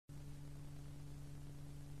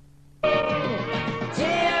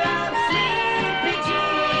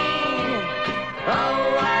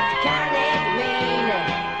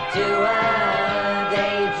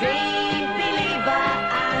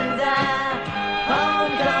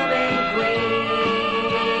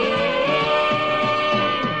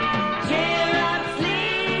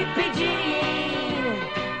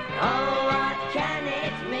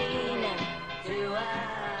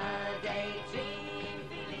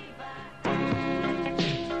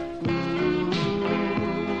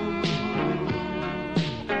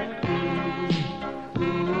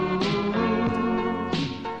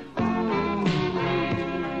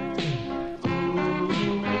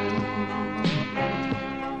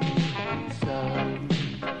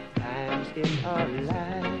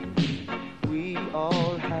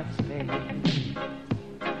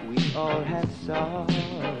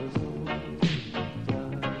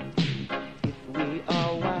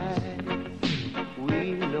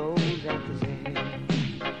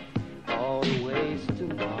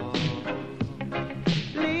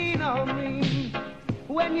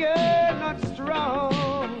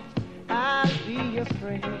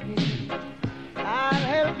I'll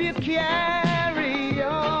help you carry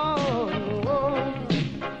on.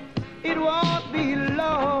 It won't be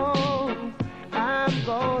long. I'm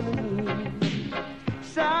gonna need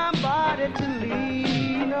somebody to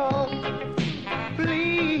lean on.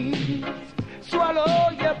 Please swallow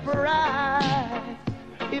your pride.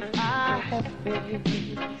 If I have faith,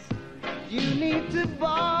 you need to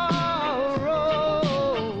borrow.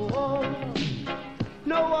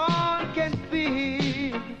 No one can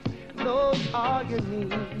feel those are your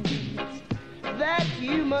needs. That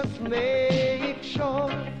you must make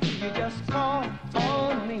sure you just call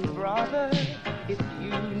on me, brother. If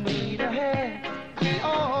you need a hand, we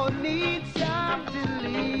all need some to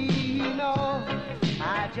lean on.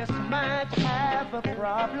 I just might have a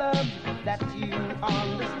problem that you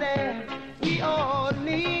understand. We all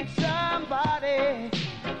need somebody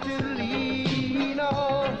to lean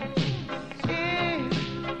on.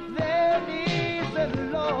 If there is a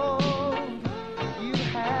load you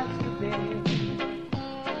have to bear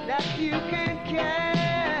that you can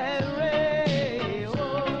carry,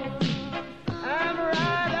 oh, I'm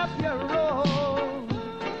right up your road.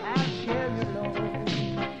 I'll share your load.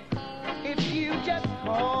 If you just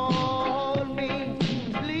call me,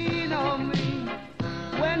 lean on me.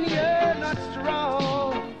 When you're not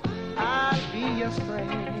strong, I'll be your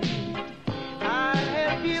strength. I'll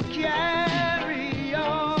help you carry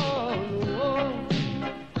on.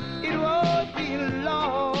 It won't be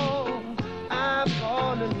long. I'm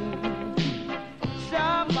gonna need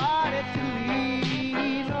somebody to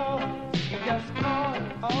lean on. You just call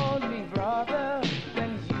on me, brother,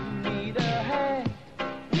 when you need a hand.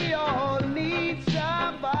 We all need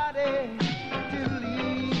somebody to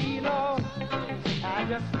lean on. I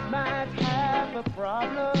just might have a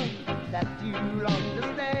problem that you'll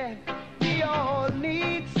understand. We all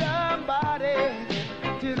need somebody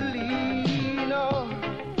to lean on.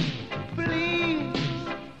 Please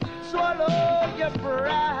swallow your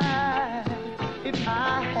pride. If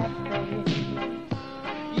I have faith,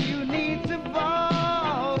 you need to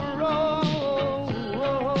borrow.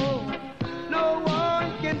 No one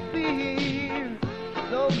can feel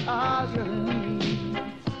those are your needs.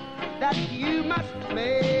 That you must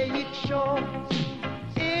make sure.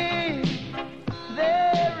 If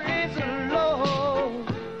there is a load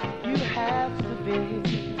you have to bear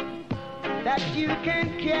that you can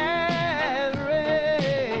carry,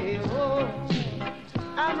 oh,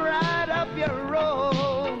 I'm right up your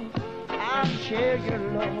road. I'll share your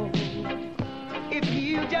load. If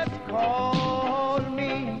you just call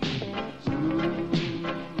me.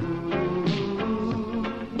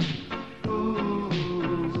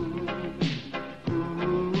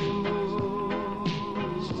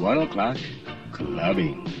 One o'clock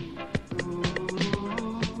clubbing.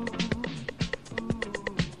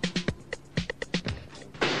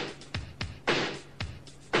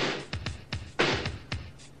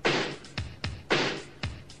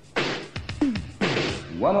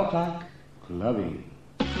 One o'clock clubbing.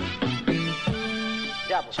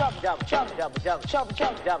 Double, trouble, double, trouble, double, double, trouble,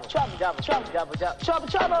 trouble, double, trouble, double, trouble, double, double, trouble,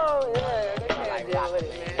 trouble. Yeah, they can't deal with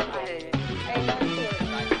it, man. Ain't nothing to it.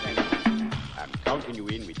 I'm counting you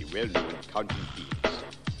in with the well-known counting beats.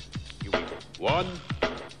 You will go 1,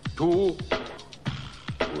 2.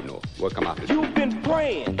 Oh no, we'll come after. You've been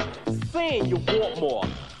praying, saying you want more.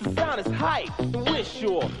 The sound is hype, and we're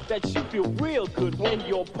sure that you feel real good when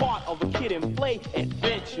you're part of a kid and play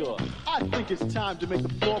adventure. I think it's time to make the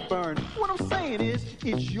floor burn. What I'm saying is,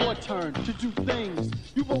 it's your turn to do things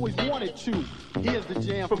you've always wanted to. Here's the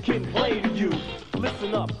jam From kid and play to you.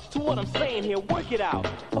 Listen up to what I'm saying here, work it out,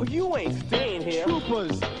 or you ain't staying here.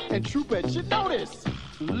 Troopers and troopettes should know this.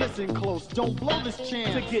 Listen close, don't blow this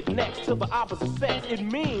chance. To get next to the opposite sex, it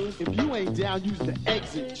means if you ain't down, use the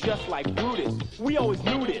exit. Just like Brutus, we always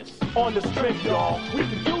knew this. On the strip, y'all, we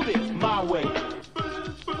can do this my way.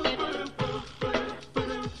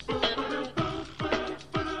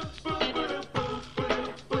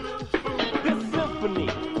 This symphony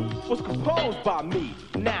was composed by me.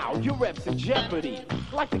 Now your reps in jeopardy.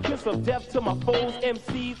 Like the kiss of death to my foes,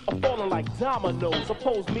 MCs are falling like dominoes.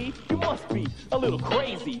 Oppose me, you must be a little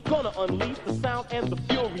crazy. Gonna unleash the sound and the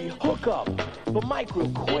fury. Hook up the mic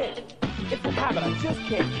real quick. It's a habit I just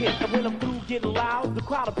can't kick. And when I'm through getting loud, the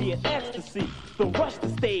crowd will be in ecstasy. They'll rush the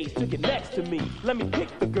stage to get next to me. Let me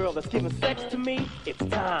pick the girl that's giving sex to me. It's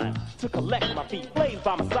time to collect my feet. Blaze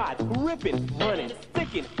by my side, ripping, running,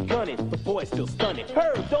 sticking, gunning. The boy's still stunning.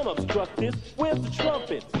 Heard, don't obstruct this. Where's the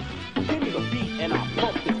trumpets? Give me the beat and I'll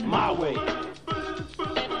pump this my way.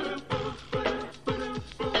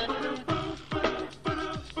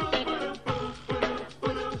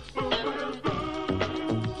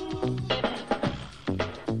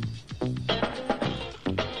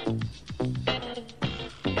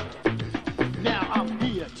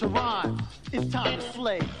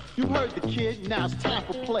 kid, now it's time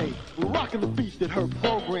for play. We're rocking the beat that her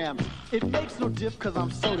programs. It makes no diff cause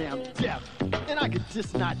I'm so damn deaf. And I could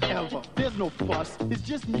just not ever. There's no fuss, it's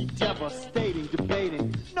just me devastating,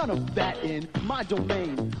 debating. None of that in my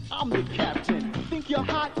domain. I'm the captain. Think you're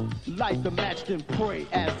hot? Light the match, then pray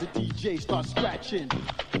as the DJ starts scratching.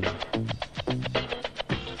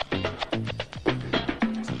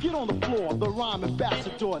 Get on the floor, the rhyme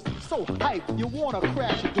ambassadors. So hype, you wanna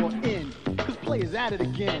crash your door in. Cause players at it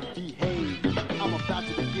again, behave. I'm about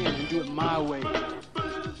to begin and do it my way.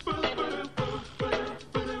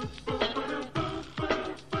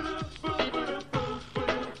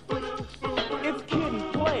 It's Kid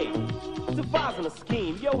and Play, devising a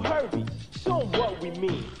scheme. Yo, Herbie, show 'em what we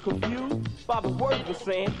mean. Confused by the words we're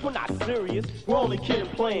saying? We're not serious, we're only kidding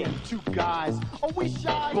playing. Two guys, are we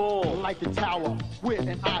shy? Bull. Like the tower, with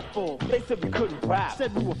an eye full. They said we couldn't rap.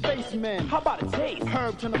 Said we were face men. How about a taste?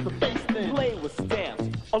 Herb, turn up the bass then. Play was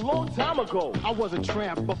stamped a long time ago. I was a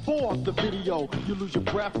tramp before the video. You lose your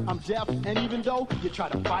breath, I'm deaf, and even though you try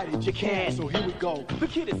to fight it, you can't. So here we go. The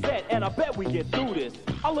kid is set, and I bet we get through this.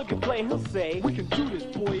 I'll look at Play and he'll say, We can do this,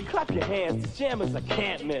 boy. clap your hands, this jam is a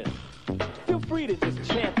can't miss. Feel free to just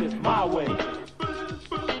chant this my way.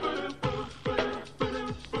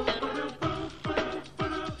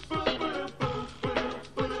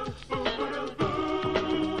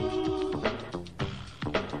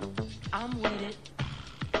 I'm with it.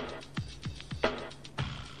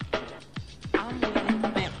 I'm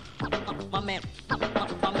with it.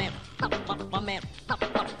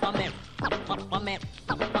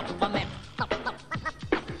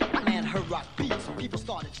 My man, her rock beats, people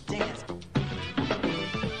started to dance.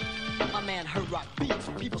 My man, her rock beats,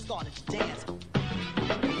 people started to dance.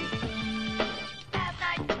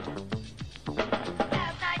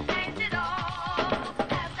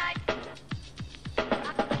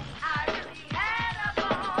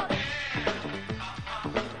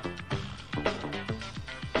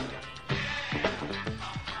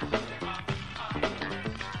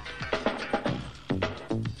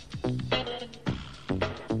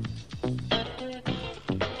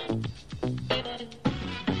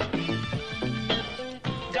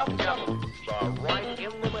 Right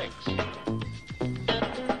in the mix.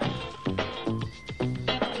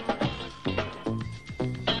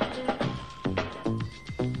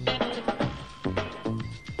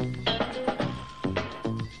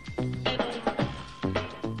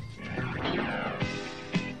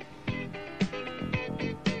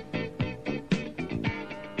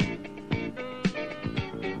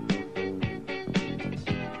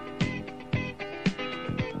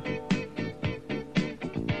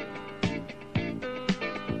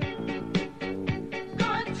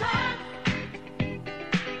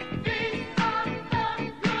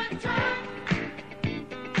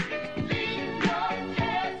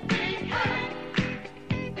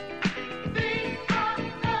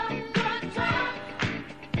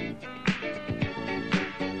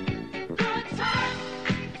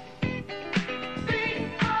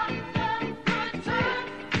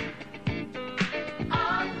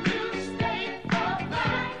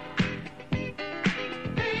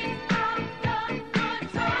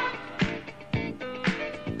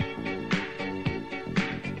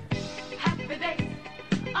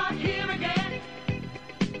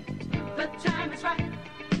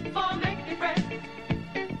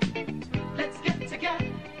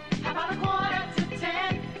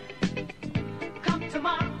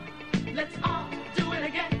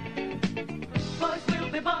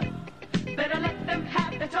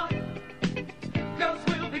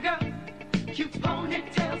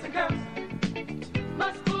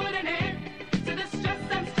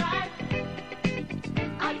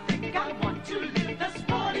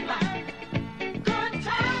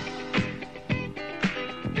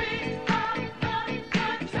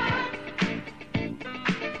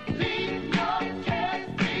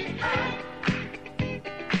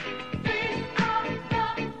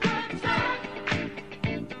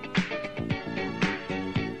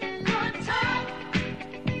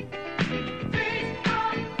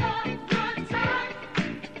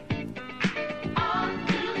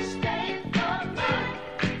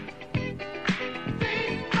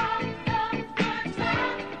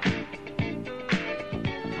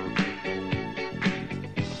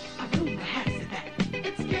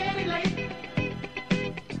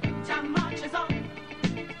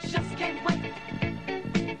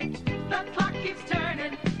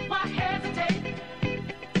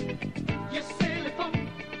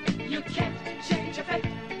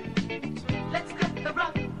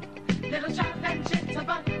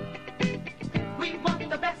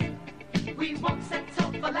 We won't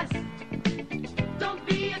settle for less. Don't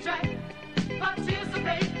be a drag.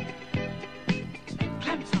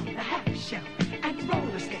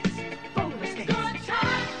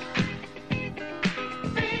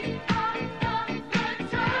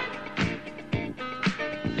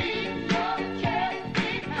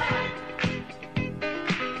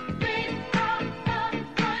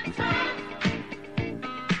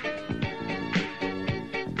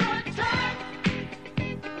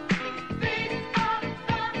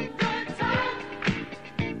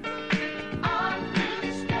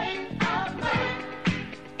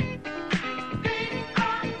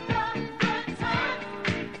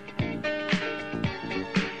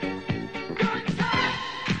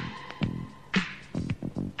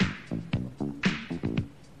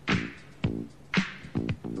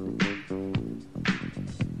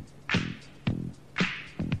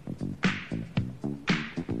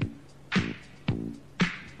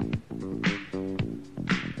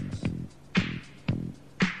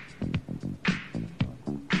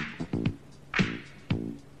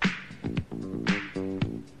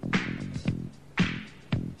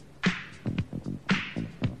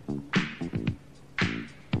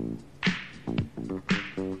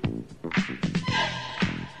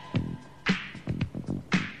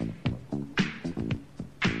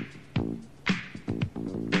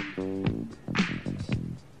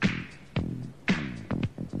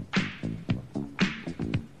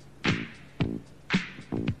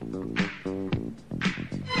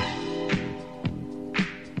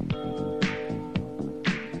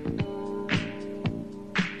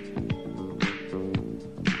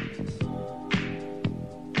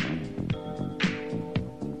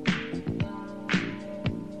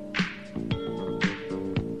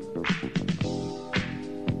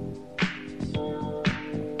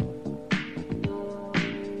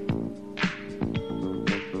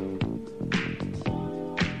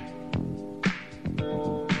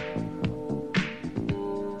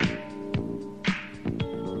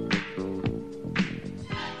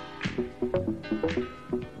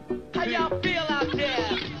 How y'all feel out there?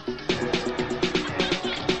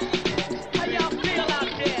 How y'all feel out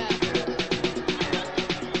there?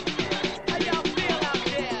 How y'all feel out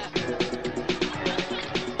there?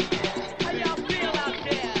 How y'all feel out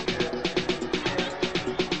there?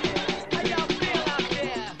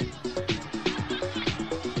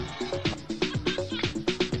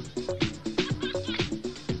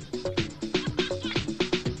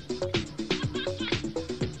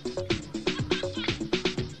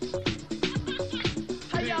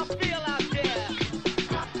 How y'all feel out there? How y'all feel out there? How y'all feel out there?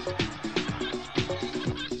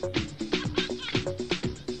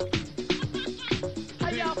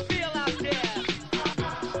 How y'all feel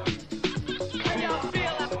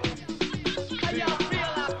out? How y'all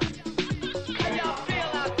feel out? How y'all feel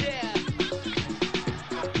out there?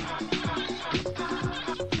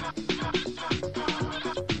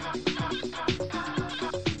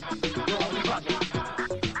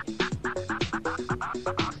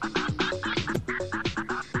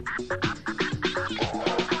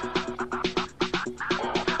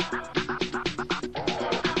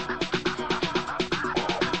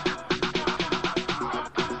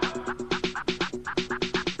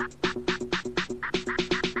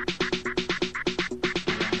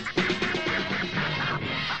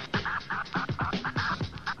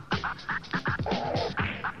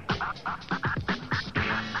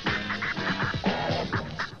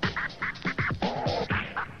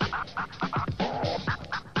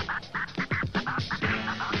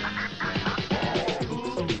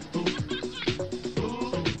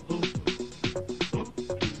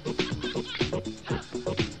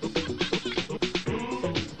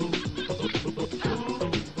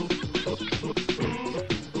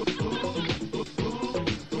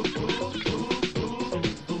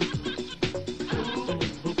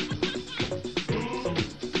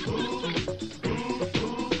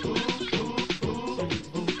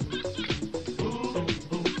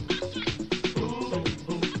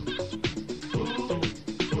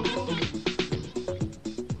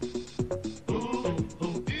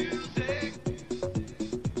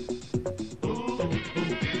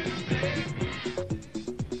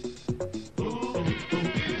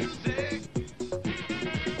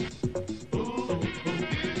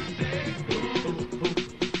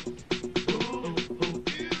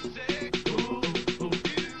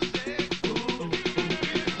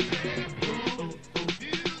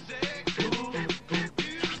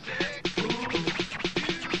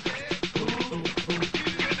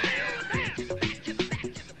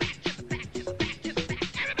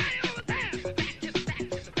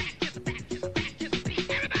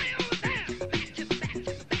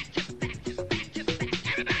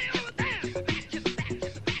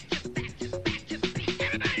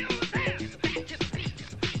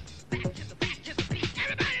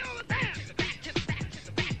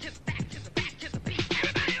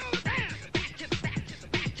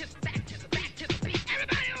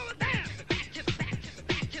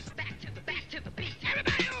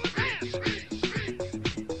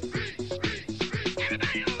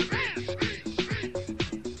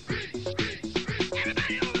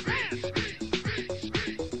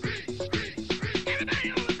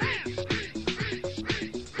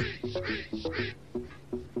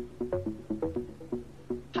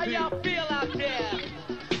 How y'all feel out there?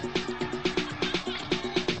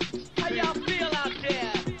 How y'all feel out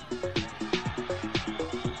there?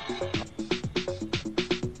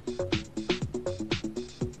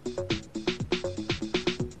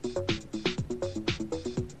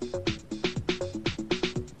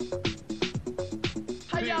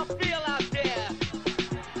 How y'all feel out there?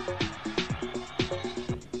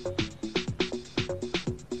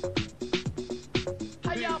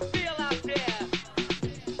 How y'all feel out there?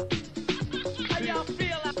 How y'all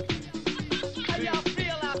feel out? How y'all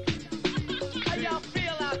feel out? How y'all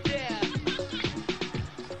feel out there?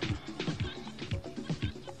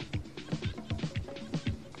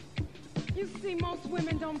 You see, most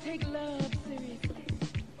women don't take love seriously.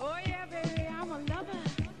 Oh yeah, baby, I'm a lover.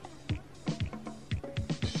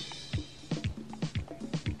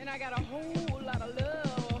 And I got a whole lot of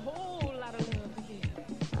love, a whole lot of love to give.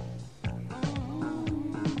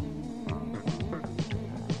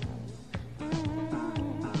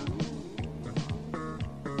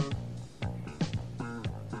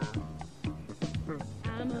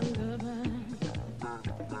 I'm a lover,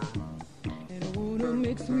 and I wanna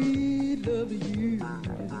make sweet love to you.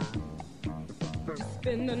 Just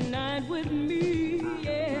spend the night with me,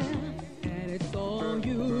 yeah, and it's all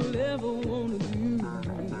you'll ever wanna do.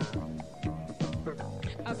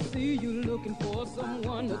 I see you looking for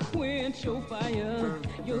someone to quench your fire.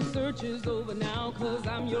 Your search is over now, 'cause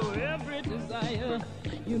I'm your every desire.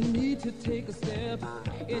 You need to take a step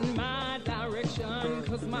in my direction,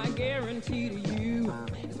 'cause my guarantee to you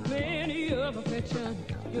is plenty of affection.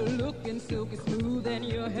 You're looking silky smooth and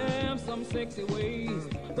you have some sexy ways,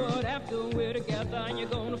 but after we're together you're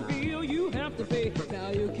gonna feel you have to pay.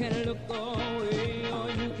 Now you can look away or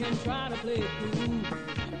you can try to play it cool,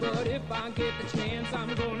 but if I get the chance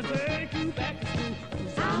I'm gonna take you back to school.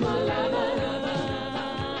 'Cause I'm a lover, and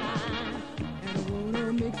I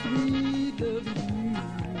wanna make sweet love to you.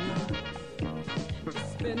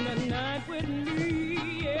 Just spend the night with me,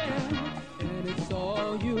 yeah, and it's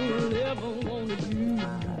all you'll ever wanna do.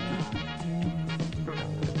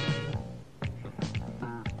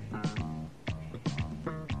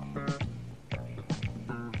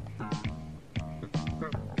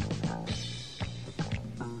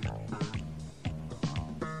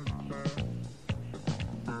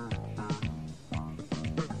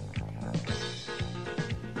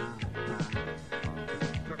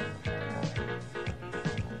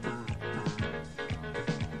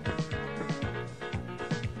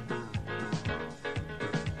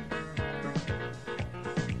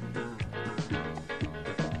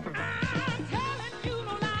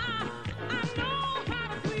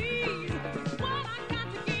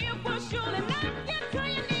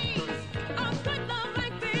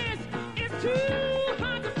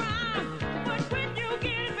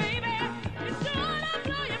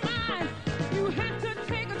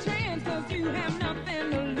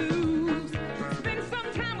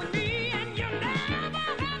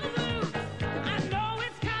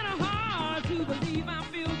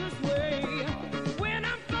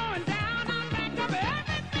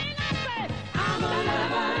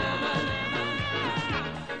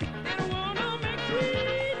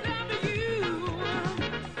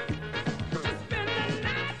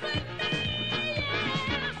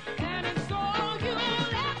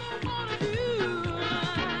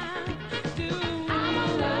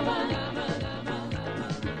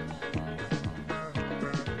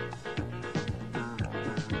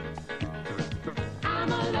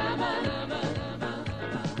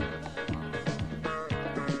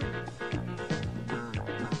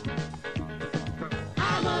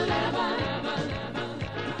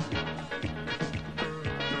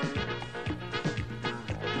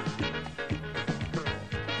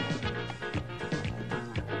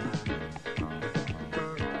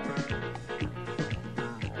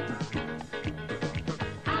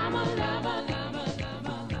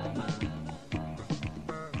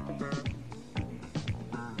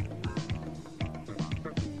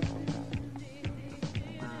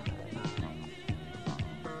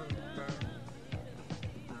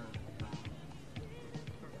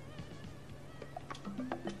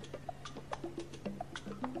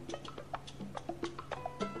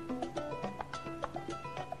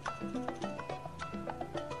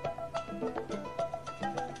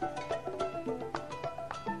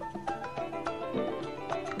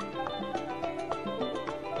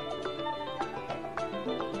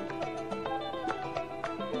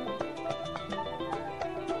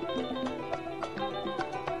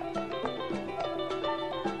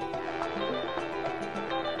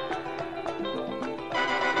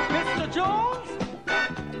 Jones,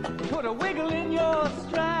 put a wiggle in your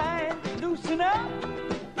stride, loosen up.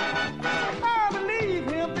 I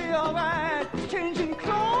believe he'll be all right. Changing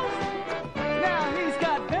clothes, now he's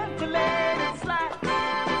got ventilated slats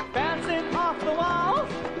bouncing off the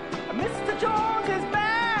walls. Mr. Jones is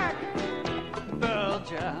back.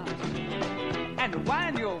 Bulge out and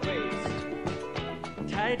wind your waist,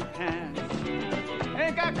 tight pants,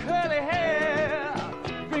 ain't got curly hair,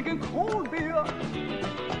 drinking cold beer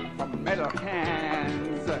from metal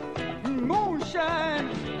cans, moonshine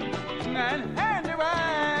and handy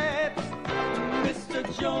wipes. Mr.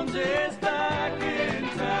 Jones is back in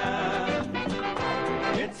town.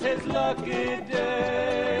 It's his lucky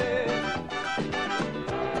day.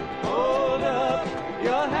 Hold up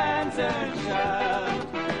your hands and shout.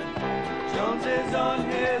 Jones is on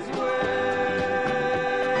his way.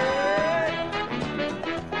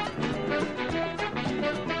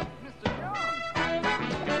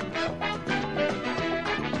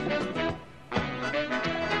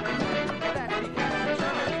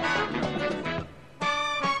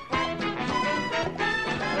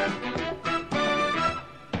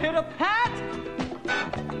 Pat,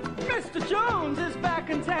 Mr. Jones is back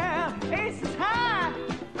in town. Ace is high.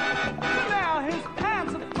 Now his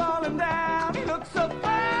pants are falling down. He looks so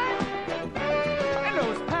fine.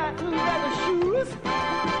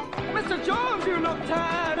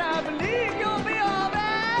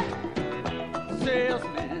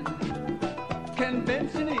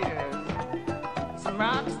 conventioneers, some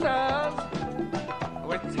rock stars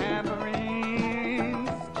with tambourines,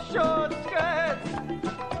 short skirts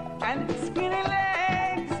and skinny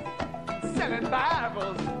legs, selling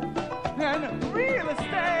Bibles and real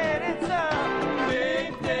estate. It's a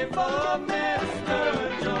big day for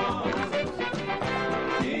Mr. Jones.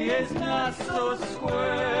 He is not so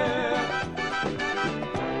square.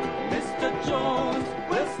 Mr. Jones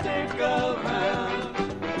will stick around.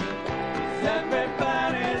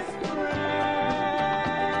 Everybody's friend.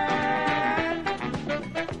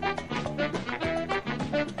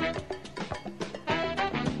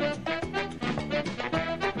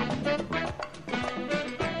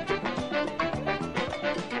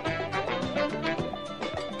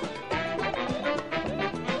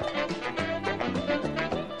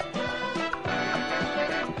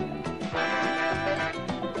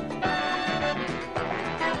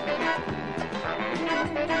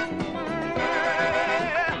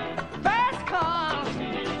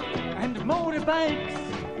 Motorbikes,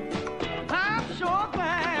 I'm sure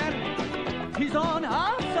glad he's on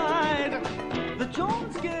our side. The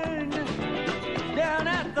Jones gang down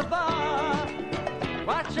at the bar.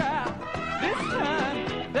 Watch out, this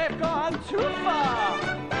time they've gone too far.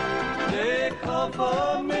 They call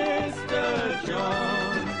for Mr.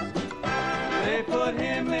 Jones. They put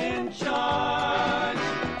him in charge.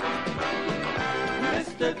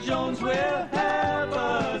 Mr. Jones will help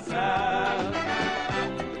us out.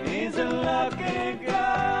 He's a lucky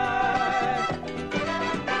guy.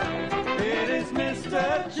 It is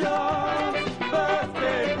Mr. Jones'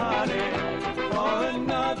 birthday party for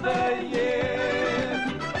another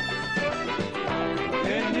year.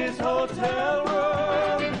 In his hotel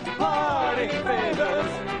room, party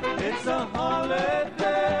favors. It's a holiday.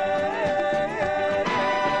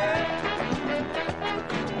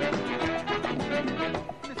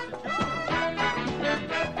 Mr. Jones.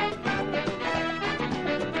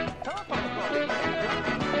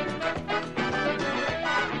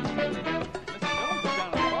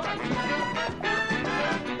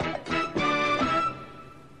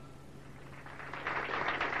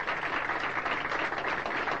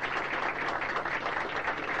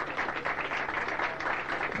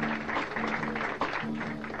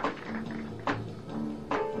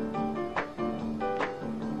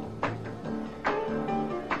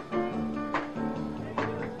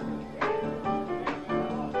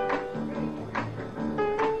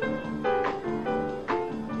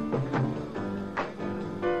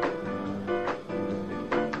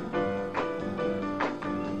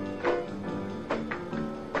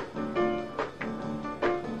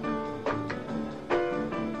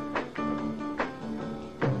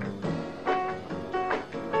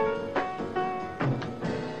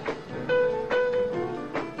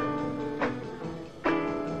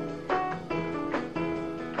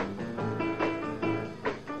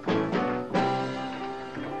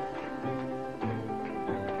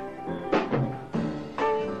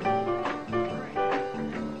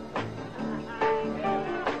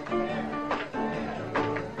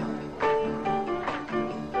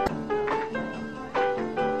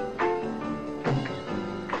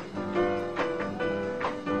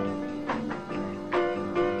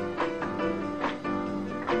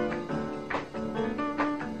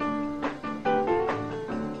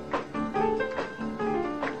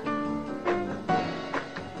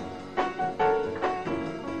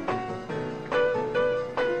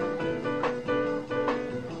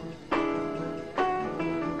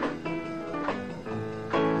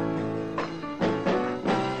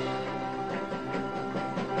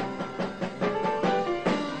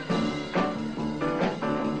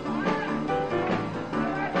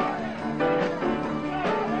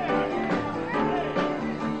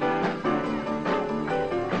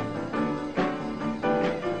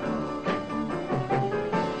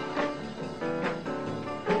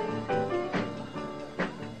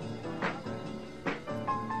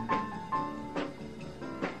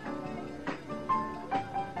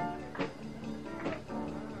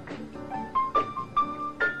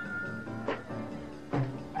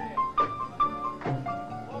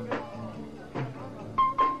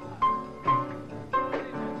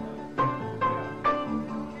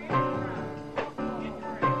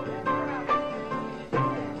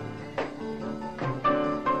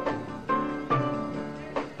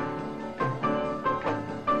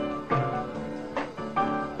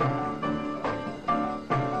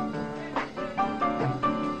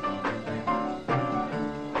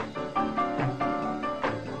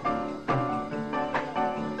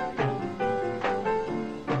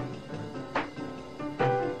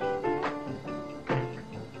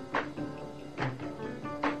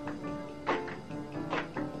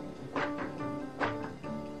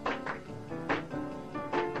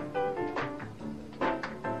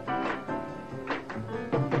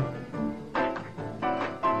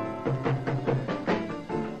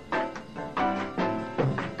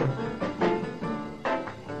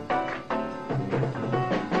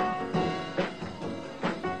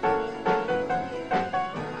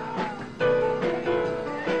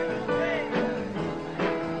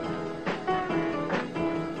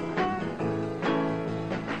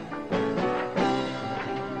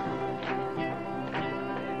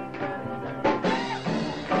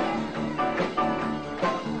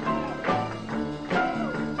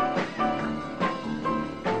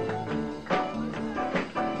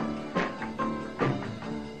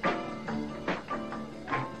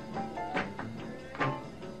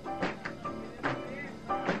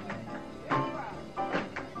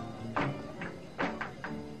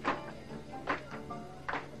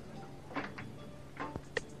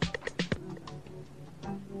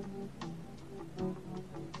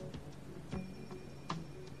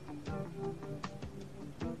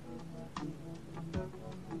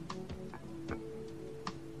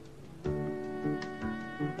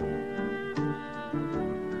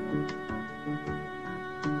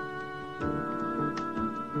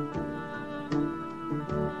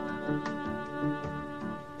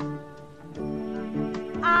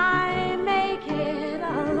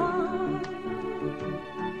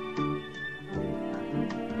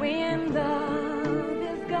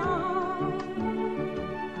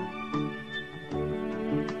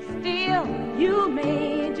 You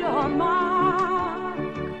made your mark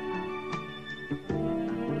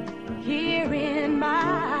here in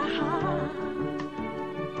my heart.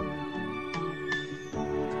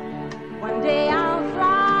 One day I'll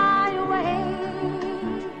fly away,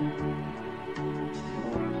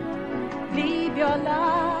 leave your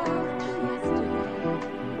love to yesterday.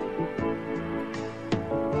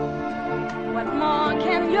 What more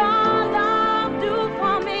can your love do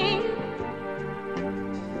for me?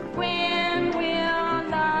 When will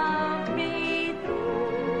love be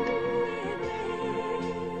through with me?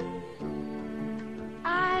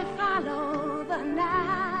 I follow the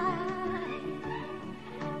night,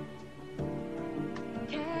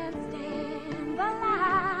 can't stand the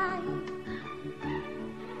light.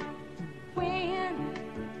 When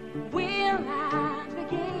will I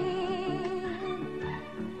begin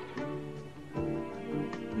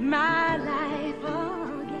my life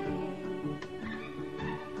again?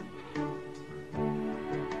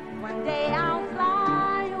 One day I'll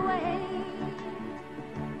fly away,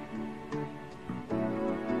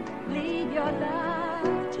 leave your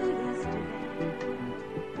love to yesterday.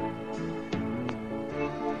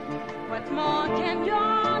 What more can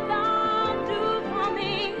your love do for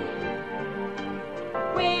me?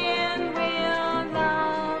 When will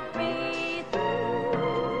love be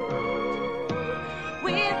through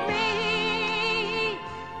with me?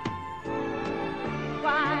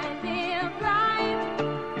 Why live life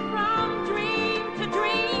from dream to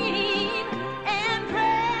dream and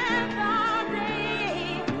dread the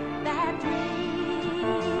day that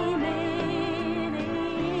dreaming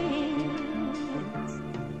ends?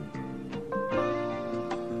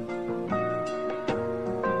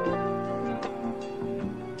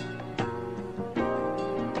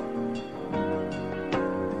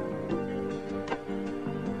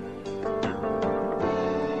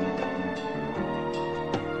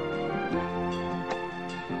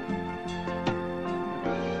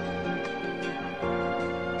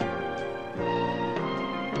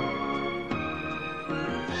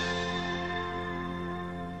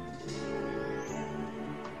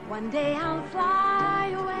 One day I'll fly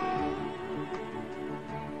away,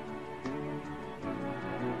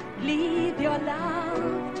 leave your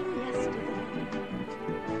love to yesterday.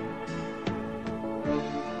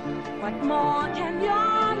 What more can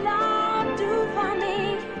your love do for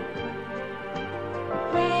me?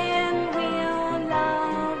 When will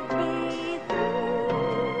love be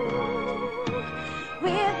through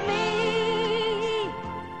with me?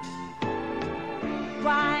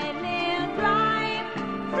 Why live life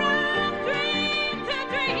from dream to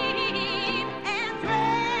dream and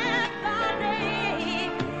dread the day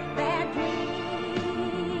that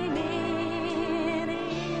dreaming ends?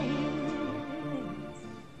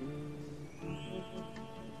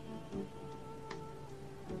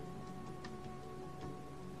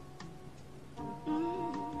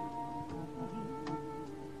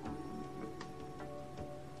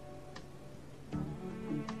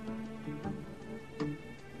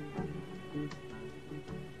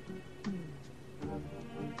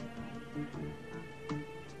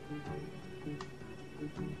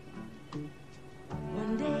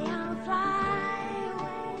 One day I'll fly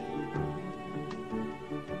away,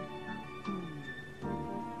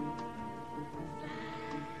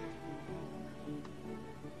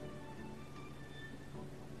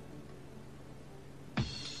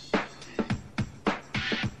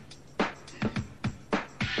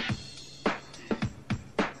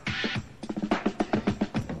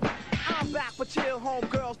 I'm back for chill,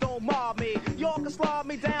 homegirls, don't mob me. Y'all can slob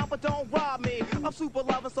me down, but don't rob me. I'm super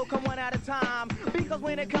loving, so come one at a time. Because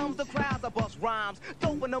when it comes to crowds, I bust rhymes.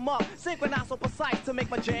 Doping them up, synchronized so precise to make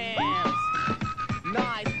my jams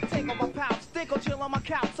nice. Take off my pouch, stick or chill on my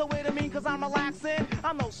couch. So wait a minute, cause I'm relaxing.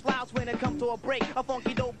 I'm no slouch when it comes to a break. A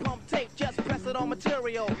funky dope pump tape, just press it on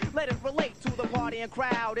material. Let it relate to the party and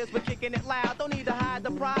crowd. As we're kicking it loud, don't need to hide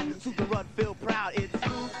the pride. Super Rud feel proud, it's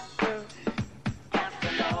Super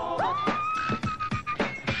Casanova.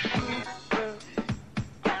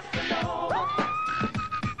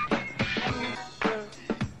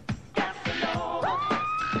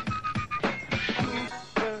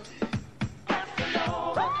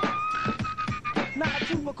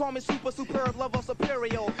 Call me super, superb, lover,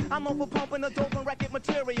 superior. I'm known for pumping the dope and record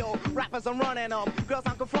material. Rappers, I'm running them. Girls,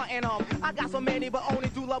 I'm confronting them. I got so many, but only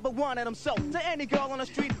do love but one of them. So, to any girl on the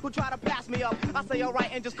street who try to pass me up, I say alright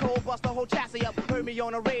and just cold bust the whole chassis up. Heard me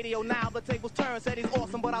on the radio, now the tables turn. Said he's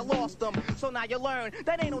awesome, but I lost him. So now you learn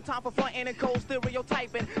that ain't no time for fronting and cold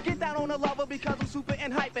stereotyping. Get down on the lover because I'm super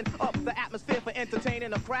and hyping up the atmosphere for entertaining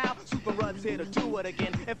the crowd. Super Rud's here to do it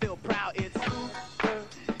again and feel proud. It's Super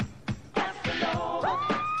Casanova.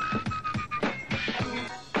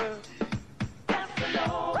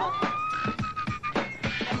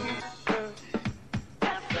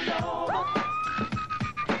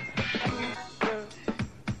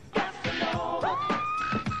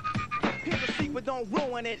 don't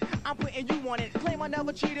ruin it. I'm putting you on it. Claim I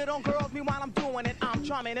never cheated on girls, meanwhile I'm doing it. I'm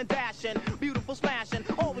charming and dashing, beautiful smashing.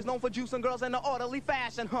 Always known for juicing girls in an orderly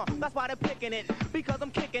fashion, That's why they're picking it, because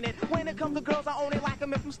I'm kicking it. When it comes to girls, I only like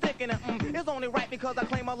them if I'm sticking it. It's only right because I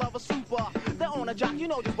claim I love a super. They're on a jock, you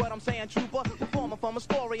know just what I'm saying, trooper. Performer from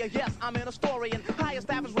Astoria, yes, I'm an Astorian. Highest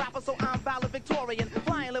average rapper, so I'm valedictorian.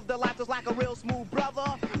 Flying, live the life just like a real smooth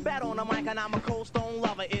brother. Bad on the mic and I'm a cold stone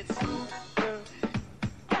lover. It's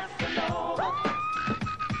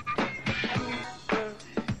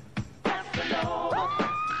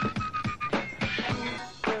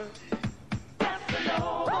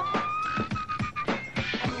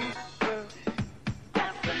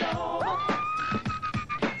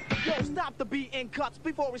stop the beating cuts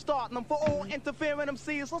before we start them. For all interfering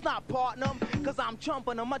MCs, let's not partner them. Cause I'm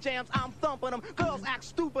chumping them, my jams, I'm thumping them. Girls act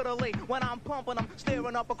stupidly when I'm pumping them.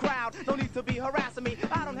 Staring up a crowd, no need to be harassing me.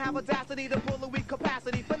 I don't have audacity to pull a weak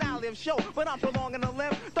capacity. Finale of show, but I'm prolonging the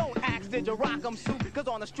limb. Don't ask, did you rock 'em, suit? Cause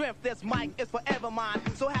on the strength, this mic is forever mine.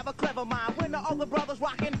 So have a clever mind. When the other brothers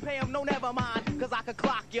rockin', pay 'em, no never mind. Cause I could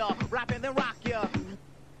clock ya, rap and then rock ya.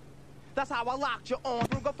 That's how I locked you on.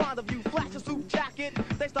 Ruger fond of you, flash a suit jacket.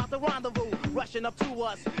 They start the rendezvous, rushing up to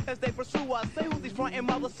us as they pursue us. Say who's these frontin'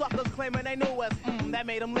 mother suckers claiming they knew us. That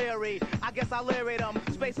made them leery. I guess I leery them,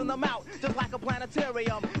 spacing them out just like a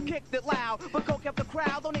planetarium. Kicked it loud, but Coke kept the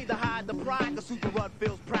crowd. Don't need to hide the pride, cause Super Rud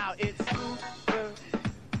feels proud. It's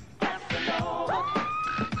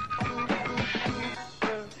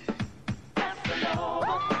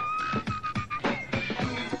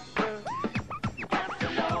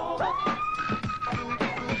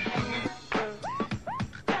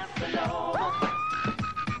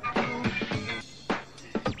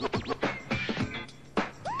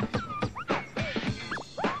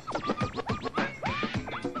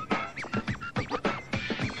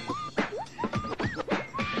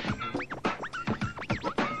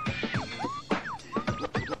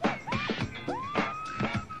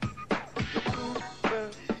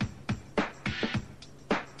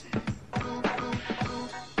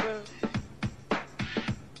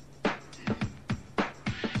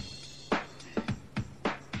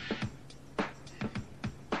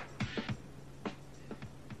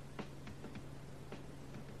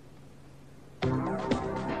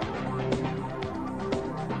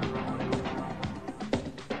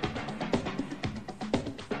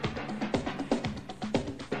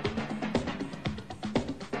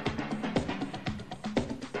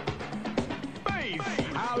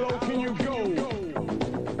how low can you go?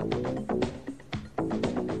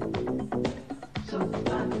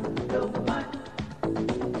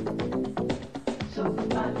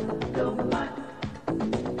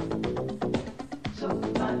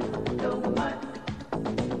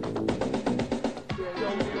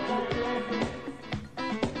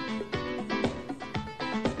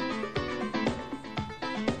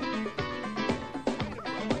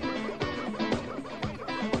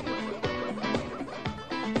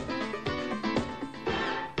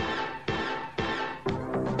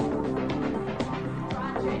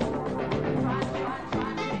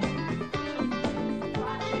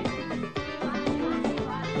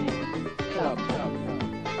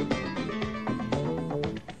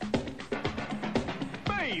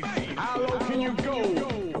 How low can you go?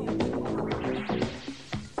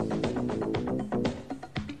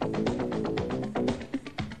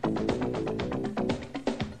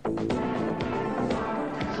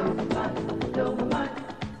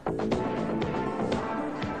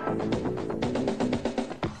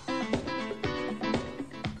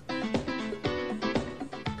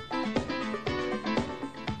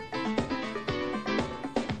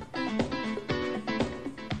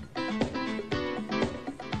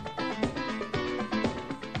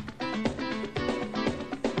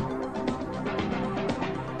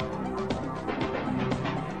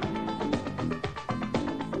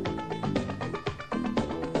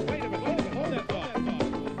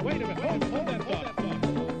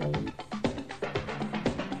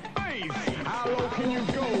 How low can you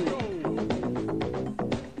go?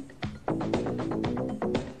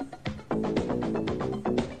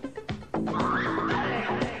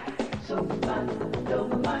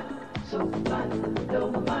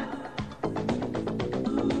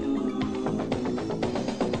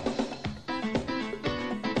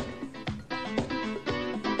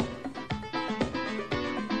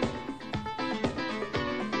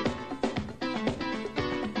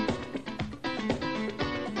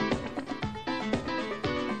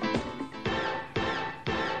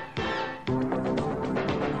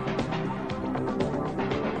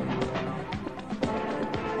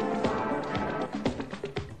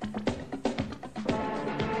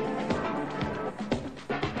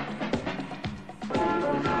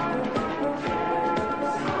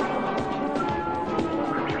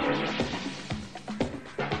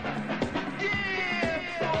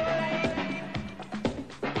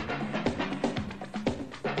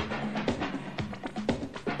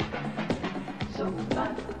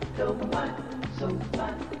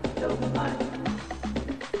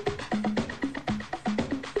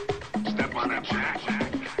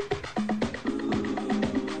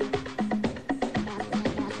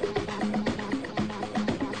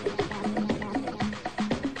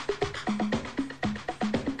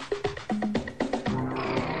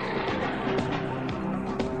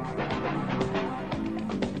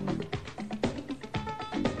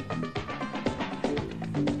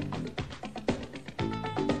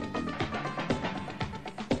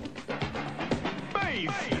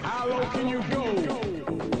 How low can you go?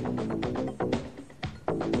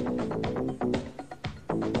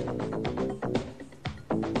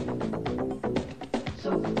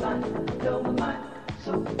 So fun, don't mind.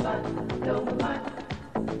 So fun, don't mind.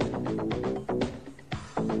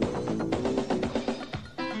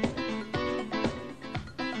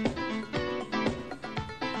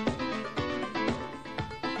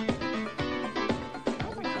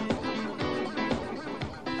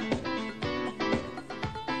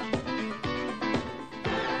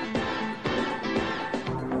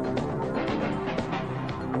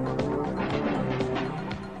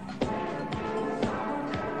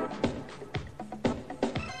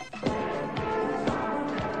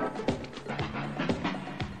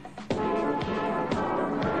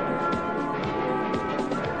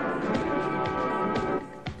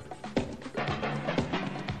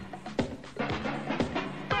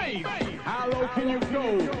 How low can you go?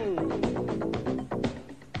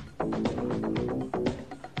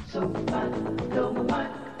 So fun, don't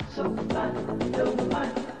mind. So fun, don't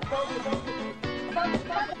mind. So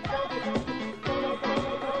fun, don't mind.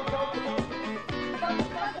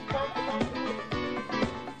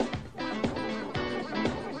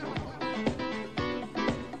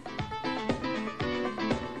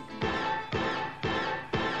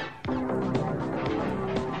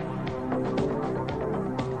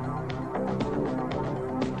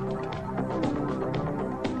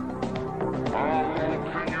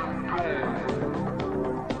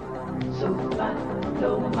 So fun,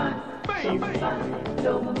 don't mind. So fun,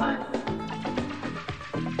 don't mind.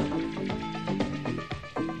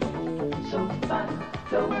 So fun,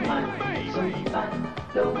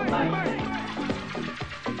 don't mind.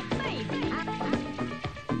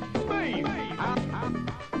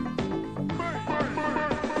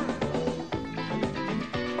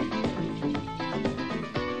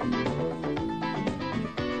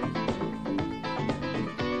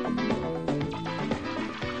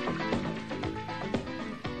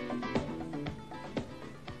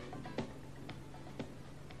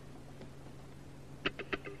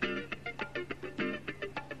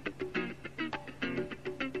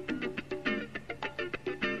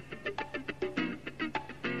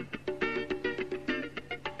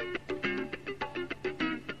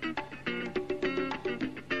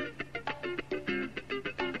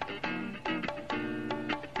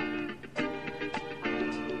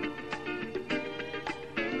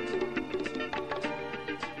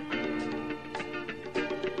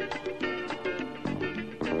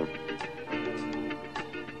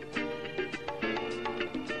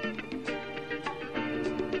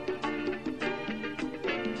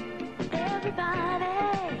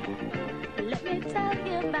 Let me tell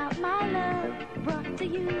you about my love brought to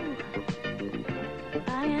you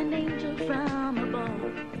by an angel from above,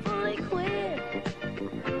 fully equipped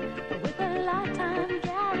with a lifetime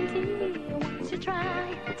guarantee. Once you try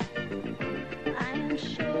it, I am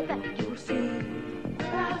sure that you'll see.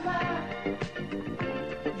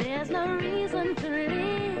 There's no reason to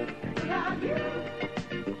live without you.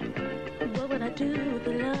 What would I do with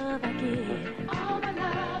the love I give? All my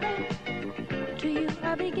loving to you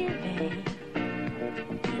I'll be giving,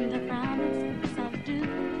 and I promise I'll do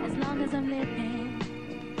as long as I'm living.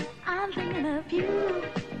 I'm thinking of you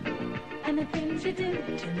and the things you do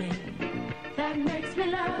to me that makes me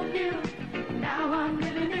love you. Now I'm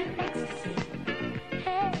living in ecstasy.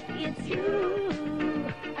 Hey, it's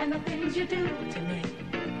you and the things you do to me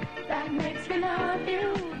that makes me love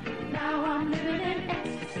you. Now I'm living in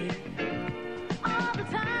ecstasy all the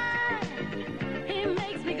time. He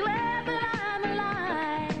makes me glad that I'm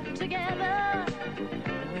alive. Together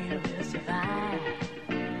we will survive.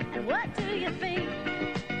 And what do you think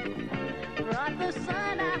brought the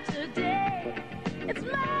sun out today? It's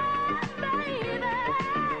my baby.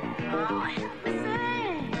 Oh, help me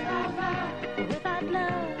sing. Without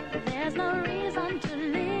love, there's no reason to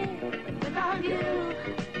live. Without you,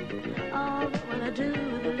 oh, what will I do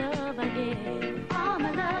with the love I give? All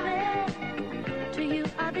my loving to you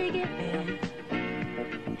I'll be giving,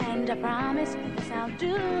 and I promise I'll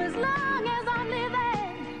do as long as I'm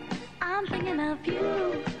living. I'm thinking of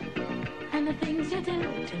you and the things you do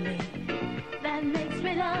to me that makes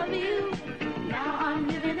me love you. Now I'm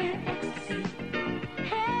living in ecstasy.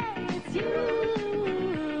 Hey, it's you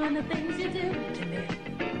and the things you do to me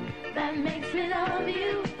that makes me love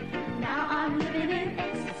you. Now I'm living in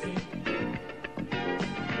ecstasy.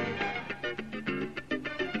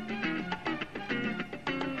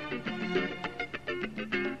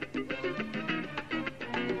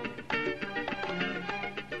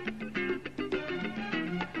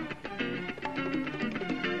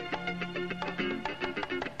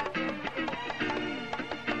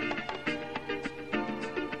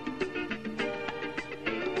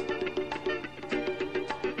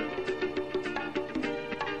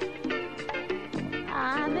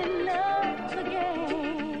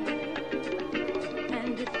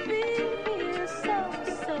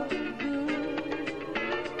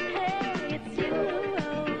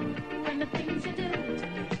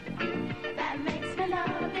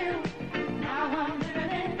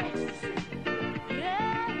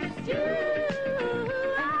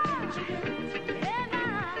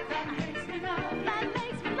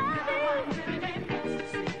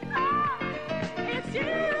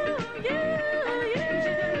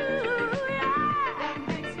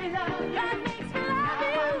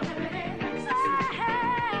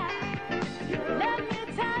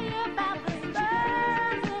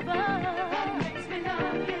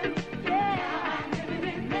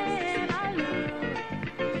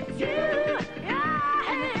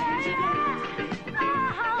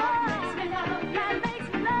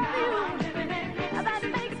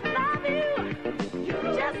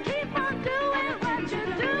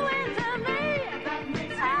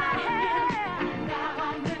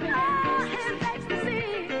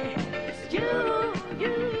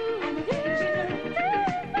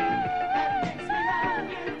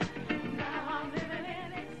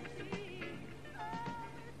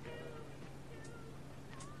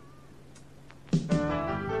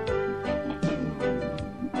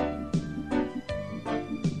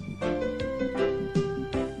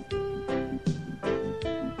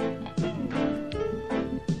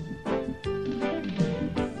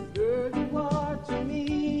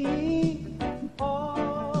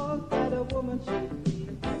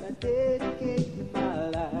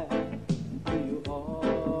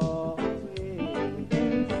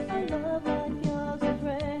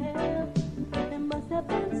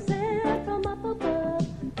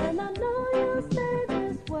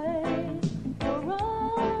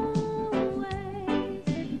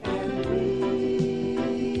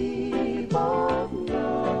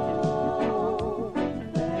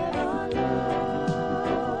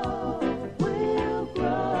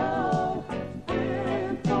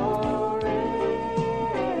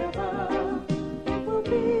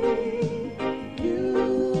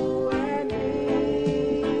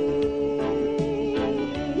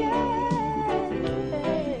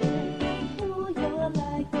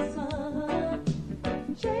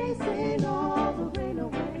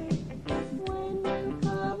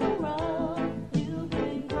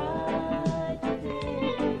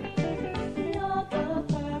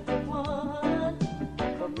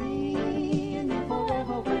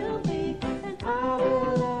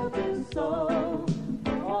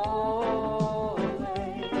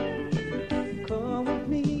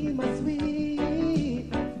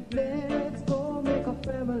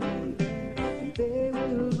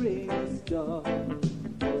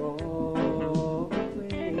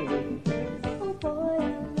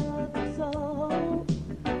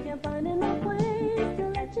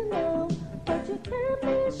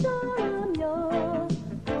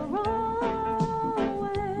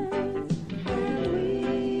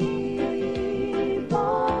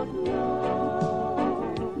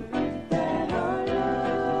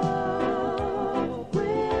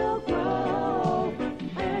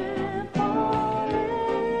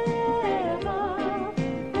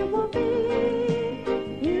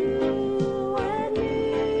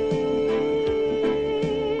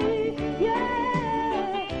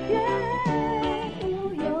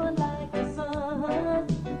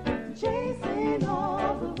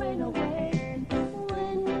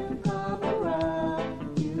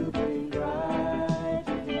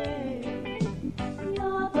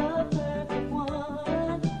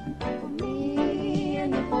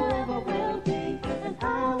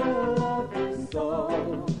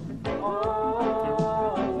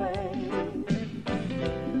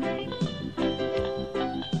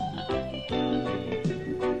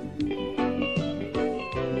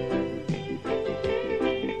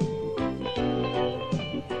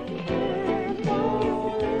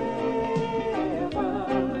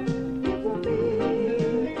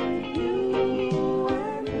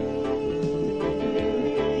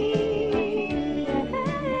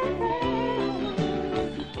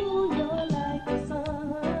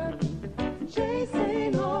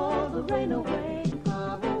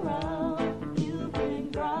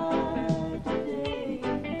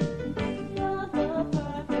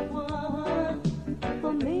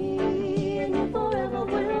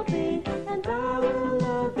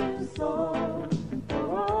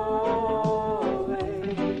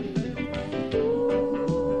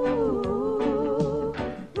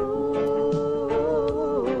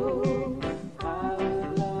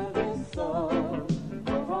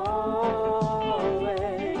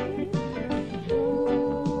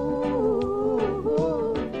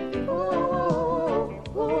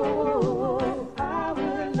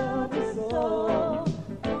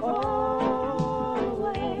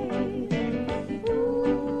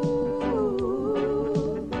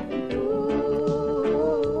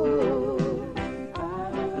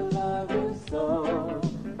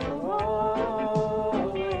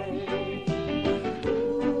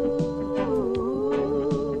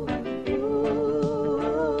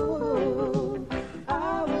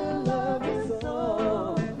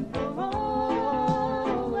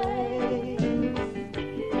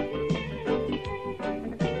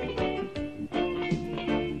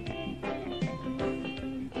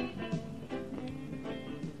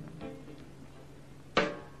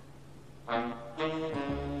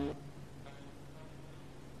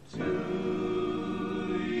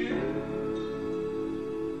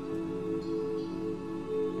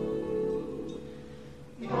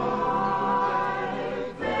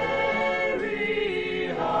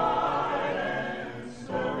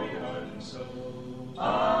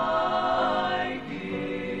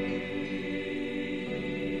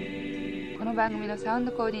 番組のサウン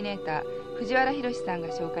ドコーディネーター藤原ヒロシさんが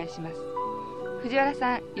紹介します。藤原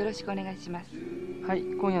さん、よろしくお願いします。はい、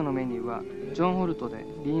今夜のメニューはジョン・ホルトで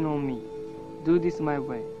Lean on Me, Do This My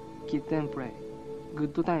Way, Kid and Play,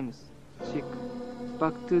 Good Times, Chic,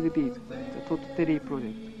 Back to the Beat, The Todd Terry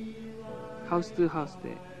Project, House to House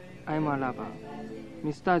で I'm a Lover,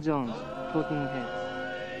 Mr. Jones, Talking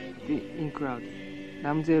Heads, The Incloud,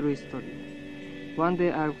 Ramsey Lewis Story, One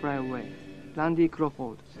Day I'll Fly Away, Randy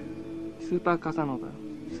Crawford, Super Casanova,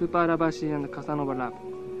 Super Lavashi and Casanova Love,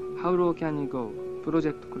 How Low Can You Go,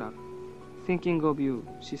 Project Club, Thinking of You,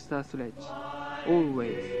 Sister Sledge,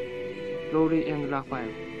 Always, Rory and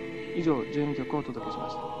Raphael。 以上12曲をお届けしま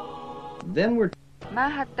した。マ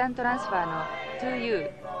ンハッタントランスファーの To You、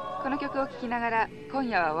 この曲を聴きながら今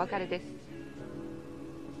夜はお別れです。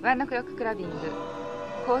ワンオクロッククラビング